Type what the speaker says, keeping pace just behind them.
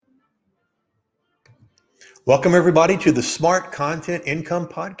Welcome, everybody, to the Smart Content Income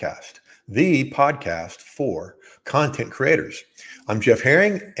Podcast, the podcast for content creators. I'm Jeff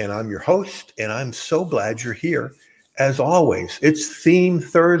Herring, and I'm your host, and I'm so glad you're here. As always, it's Theme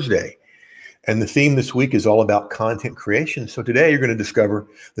Thursday, and the theme this week is all about content creation. So today you're going to discover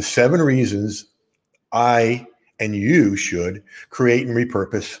the 7 reasons I and you should create and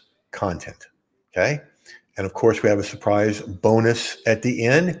repurpose content, okay? And of course, we have a surprise bonus at the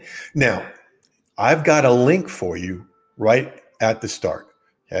end. Now, I've got a link for you right at the start,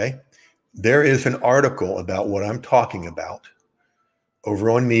 okay? There is an article about what I'm talking about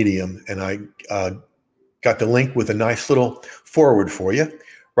over on Medium, and I got the link with a nice little forward for you.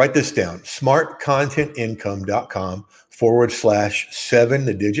 Write this down, smartcontentincome.com/7,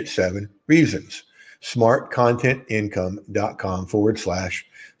 the digit 7, reasons.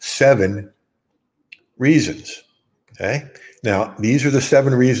 smartcontentincome.com/7 reasons, okay? Now, these are the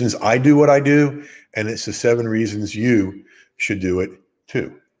 7 reasons I do what I do, and it's the 7 reasons you should do it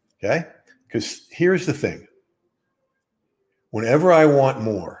too, okay? Because here's the thing. Whenever I want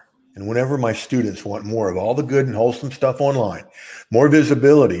more, and whenever my students want more of all the good and wholesome stuff online, more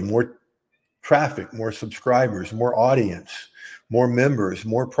visibility, more traffic, more subscribers, more audience, more members,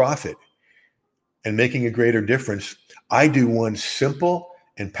 more profit, and making a greater difference, I do one simple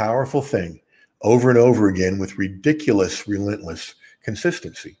and powerful thing over and over again with ridiculous, relentless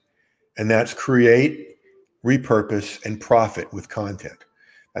consistency. And that's create, repurpose, and profit with content.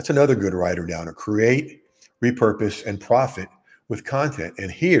 That's another good writer downer. Create, repurpose, and profit with content.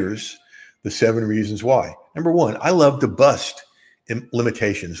 And here's the 7 reasons why. Number 1, I love to bust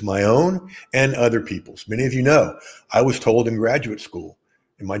limitations, my own and other people's. Many of you know, I was told in graduate school,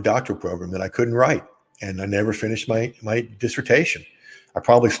 in my doctoral program, that I couldn't write. And I never finished my dissertation. I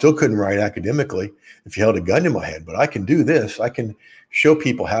probably still couldn't write academically if you held a gun to my head, but I can do this. I can show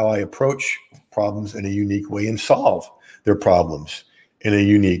people how I approach problems in a unique way and solve their problems in a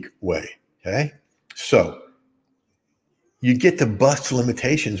unique way, okay? So you get to bust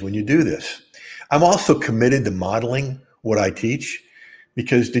limitations when you do this. I'm also committed to modeling what I teach,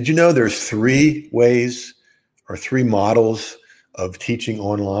 because did you know there's 3 ways or 3 models of teaching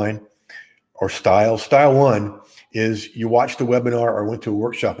online, or styles? Style 1 is you watched the webinar or went to a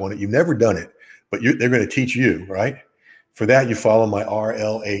workshop on it. You've never done it, but they're going to teach you, right? For that, you follow my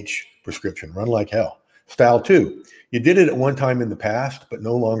RLH prescription, run like hell. Style 2, you did it at one time in the past, but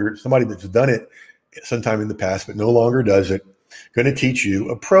no longer, somebody that's done it sometime in the past, but no longer does it, going to teach you,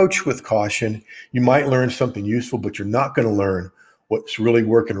 approach with caution. You might learn something useful, but you're not going to learn what's really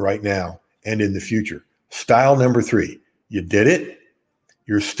working right now and in the future. Style number 3, you did it,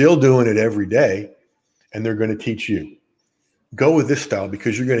 you're still doing it every day, and they're going to teach you. Go with this style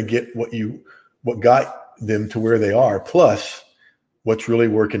because you're going to get what got them to where they are, plus what's really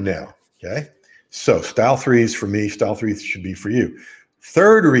working now, okay? So style 3 is for me, style 3 should be for you.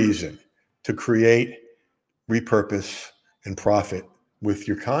 3rd reason to create, repurpose, and profit with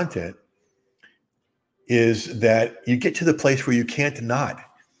your content is that you get to the place where you can't not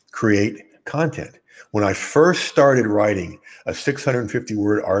create content. When I first started writing a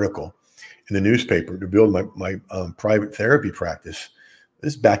 650-word article in the newspaper to build my private therapy practice,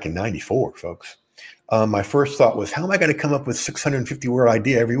 this is back in 94, folks. My first thought was, how am I going to come up with 650-word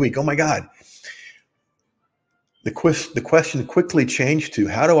idea every week? Oh my God. The question quickly changed to,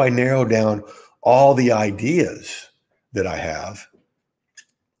 how do I narrow down all the ideas that I have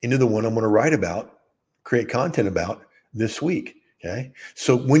into the one I'm going to write about, create content about this week? Okay.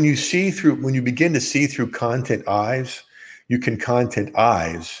 So when you begin to see through content eyes, you can content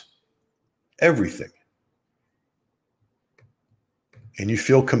eyes everything. And you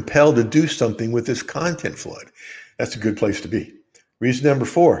feel compelled to do something with this content flood. That's a good place to be. Reason number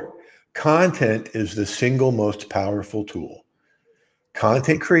 4, content is the single most powerful tool.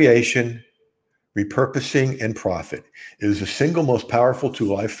 Content creation, repurposing, and profit is the single most powerful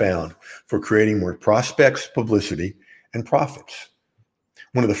tool I've found for creating more prospects, publicity, and profits.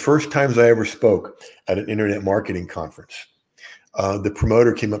 One of the first times I ever spoke at an internet marketing conference, the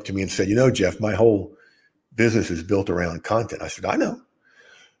promoter came up to me and said, Jeff, my whole business is built around content. I said, I know.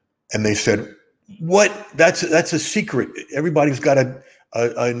 And they said, what? That's a secret. Everybody's got a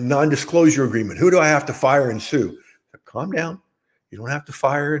non-disclosure agreement. Who do I have to fire and sue? I said, calm down. You don't have to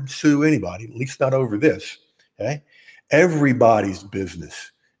fire and sue anybody, at least not over this, okay? Everybody's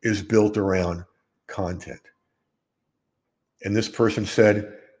business is built around content. And this person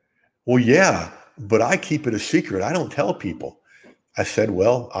said, well, yeah, but I keep it a secret. I don't tell people. I said,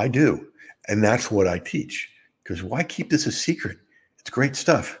 well, I do. And that's what I teach. Because why keep this a secret? It's great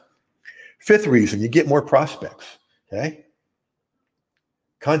stuff. 5th reason, you get more prospects, okay?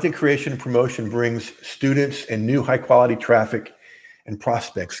 Content creation and promotion brings students and new high quality traffic and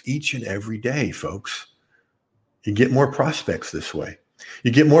prospects each and every day, folks. You get more prospects this way.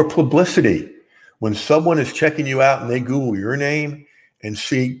 You get more publicity. When someone is checking you out and they Google your name and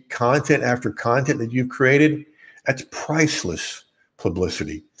see content after content that you've created, that's priceless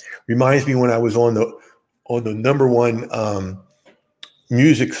publicity. Reminds me when I was on the number one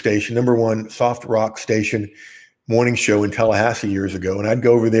music station, number one soft rock station morning show in Tallahassee years ago. And I'd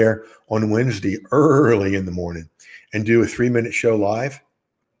go over there on Wednesday early in the morning and do a 3-minute show live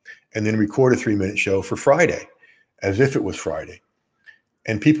and then record a 3-minute show for Friday as if it was Friday.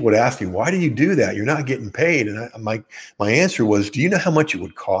 And people would ask me, why do you do that? You're not getting paid. And my answer was, do you know how much it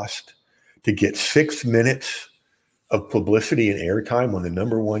would cost to get 6 minutes of publicity and airtime on the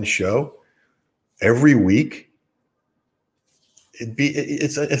number one show every week?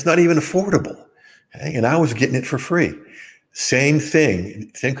 It's not even affordable. Okay? And I was getting it for free. Same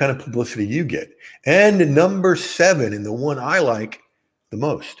thing, same kind of publicity you get. And number 7, and the one I like the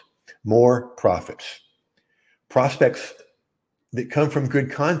most, more profits. Prospects that come from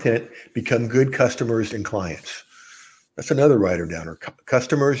good content become good customers and clients. That's another writer downer.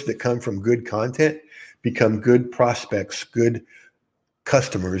 Customers that come from good content become good prospects, good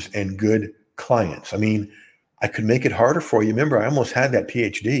customers, and good clients. I mean, I could make it harder for you. Remember, I almost had that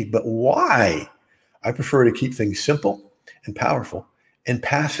PhD, but why? I prefer to keep things simple and powerful and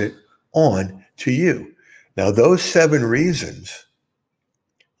pass it on to you. Now, those 7 reasons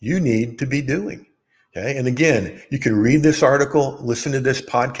you need to be doing. Okay. And again, you can read this article, listen to this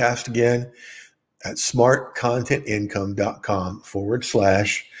podcast again at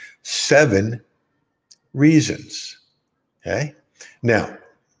smartcontentincome.com/7 reasons. Okay. Now,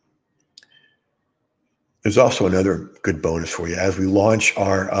 there's also another good bonus for you. As we launch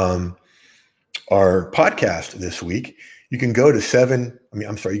our podcast this week, you can go to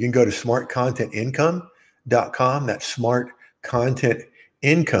smartcontentincome.com. That's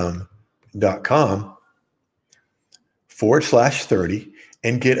smartcontentincome.com/30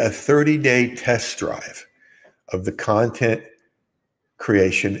 and get a 30-day test drive of the Content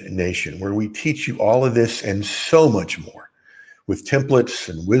Creation Nation, where we teach you all of this and so much more with templates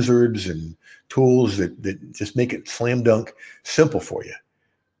and wizards and tools that just make it slam dunk simple for you.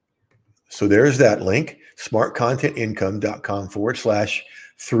 So there's that link,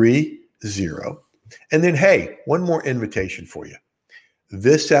 smartcontentincome.com/30. And then, hey, one more invitation for you.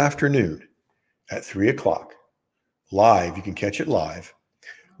 This afternoon at 3:00 live, you can catch it live.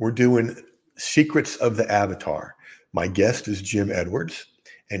 We're doing Secrets of the Avatar. My guest is Jim Edwards,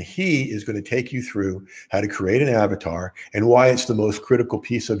 and he is going to take you through how to create an avatar and why it's the most critical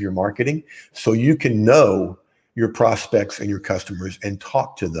piece of your marketing so you can know your prospects and your customers and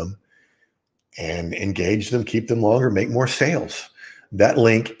talk to them and engage them, keep them longer, make more sales. That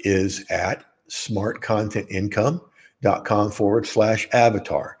link is at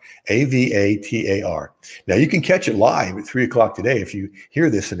smartcontentincome.com/avatar, AVATAR. Now you can catch it live at 3:00 today if you hear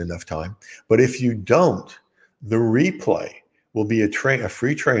this in enough time. But if you don't, the replay will be a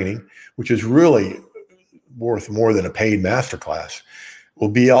free training, which is really worth more than a paid masterclass. Will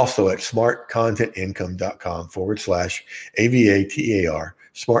be also at smartcontentincome.com/AVATAR,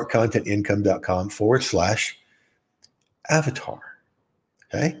 smartcontentincome.com/avatar.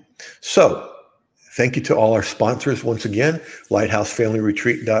 Okay. So thank you to all our sponsors once again,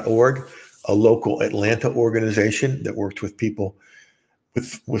 lighthousefamilyretreat.org, a local Atlanta organization that works with people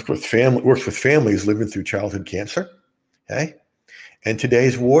works with families living through childhood cancer. Okay. And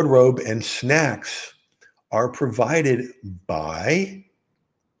today's wardrobe and snacks are provided by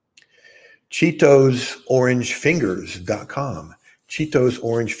CheetosOrangeFingers.com.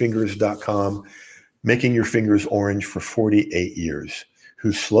 CheetosOrangeFingers.com, making your fingers orange for 48 years,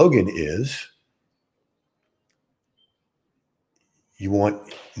 whose slogan is, you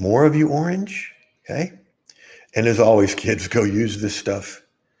want more of you orange? Okay. And as always, kids, go use this stuff.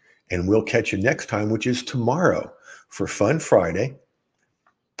 And we'll catch you next time, which is tomorrow for Fun Friday.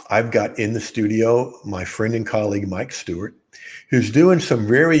 I've got in the studio my friend and colleague, Mike Stewart, who's doing some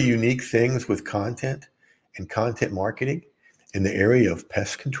very unique things with content and content marketing in the area of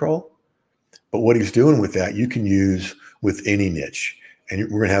pest control. But what he's doing with that, you can use with any niche. And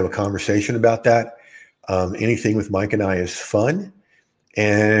we're going to have a conversation about that. Anything with Mike and I is fun.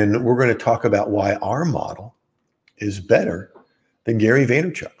 And we're going to talk about why our model is better than Gary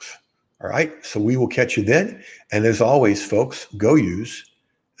Vaynerchuk's. All right. So we will catch you then. And as always, folks, go use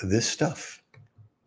this stuff.